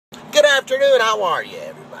afternoon. How are you,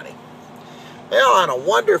 everybody? Well, on a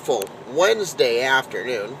wonderful Wednesday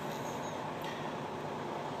afternoon,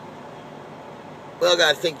 well,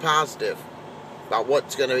 got to think positive about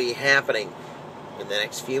what's going to be happening in the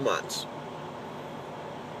next few months.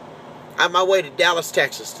 I'm on my way to Dallas,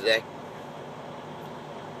 Texas today.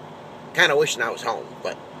 Kind of wishing I was home,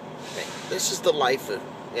 but hey, this is the life of,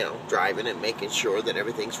 driving and making sure that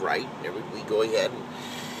everything's right. We go ahead and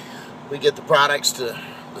we get the products to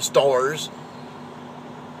the stores,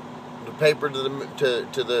 the paper to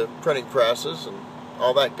the printing presses, and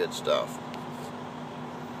all that good stuff.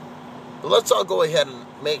 But let's all go ahead and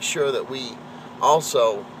make sure that we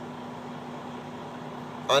also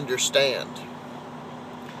understand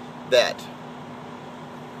that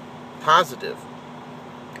positive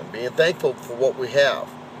and being thankful for what we have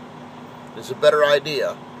is a better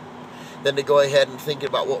idea than to go ahead and think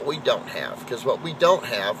about what we don't have. Because what we don't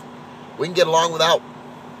have, we can get along without.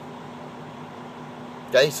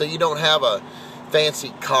 Okay, so you don't have a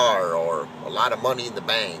fancy car or a lot of money in the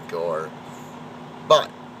bank, but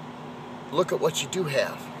look at what you do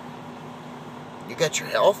have. You got your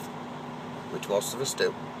health, which most of us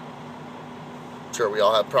do. Sure, we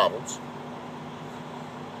all have problems.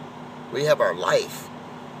 We have our life.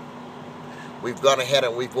 We've gone ahead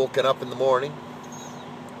and we've woken up in the morning,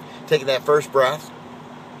 taken that first breath,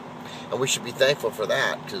 and we should be thankful for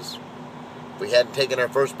that, because if we hadn't taken our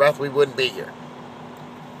first breath, we wouldn't be here.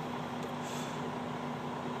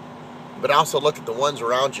 But also look at the ones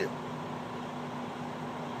around you.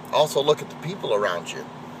 Also look at the people around you,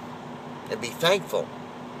 and be thankful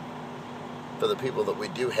for the people that we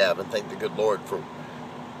do have, and thank the good Lord for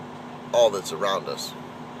all that's around us,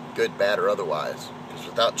 good, bad, or otherwise. Because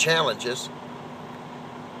without challenges,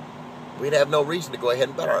 we'd have no reason to go ahead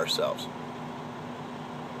and better ourselves.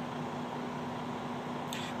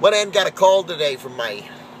 Went in and got a call today from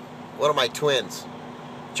one of my twins,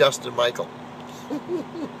 Justin Michael.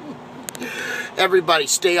 Everybody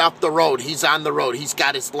stay off the road. He's on the road. He's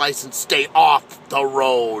got his license. Stay off the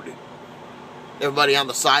road. Everybody on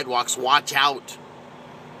the sidewalks, watch out.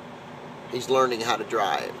 He's learning how to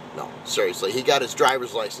drive. No, seriously, he got his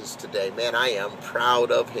driver's license today. Man, I am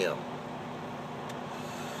proud of him.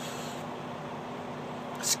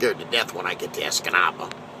 Scared to death when I get to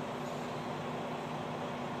Escanaba,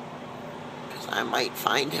 because I might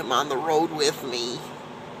find him on the road with me.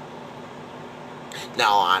 No,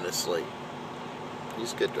 honestly,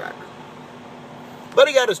 he's a good driver. But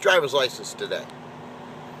he got his driver's license today.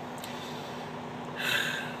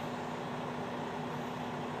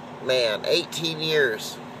 Man, 18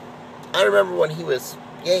 years. I remember when he was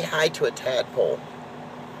yay high to a tadpole.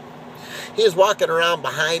 He was walking around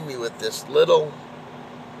behind me with this little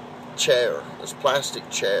chair, this plastic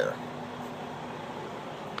chair.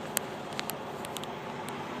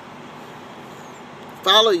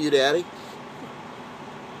 Follow you, Daddy.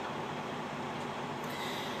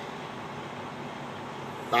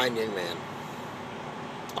 Fine young man.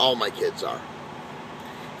 All my kids are.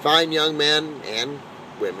 Fine young men and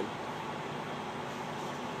women.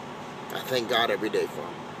 I thank God every day for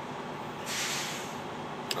them.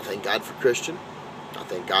 I thank God for Christian. I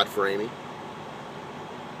thank God for Amy.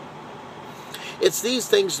 It's these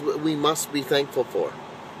things we must be thankful for.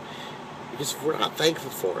 Because if we're not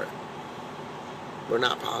thankful for it, we're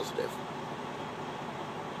not positive.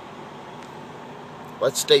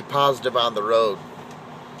 Let's stay positive on the road.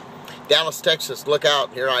 Dallas, Texas, look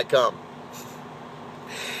out. Here I come.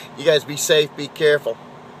 You guys be safe, be careful.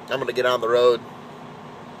 I'm going to get on the road.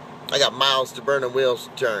 I got miles to burn and wheels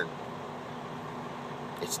to turn.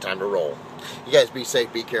 It's time to roll. You guys be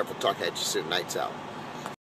safe, be careful. Talk at you soon. Nights out.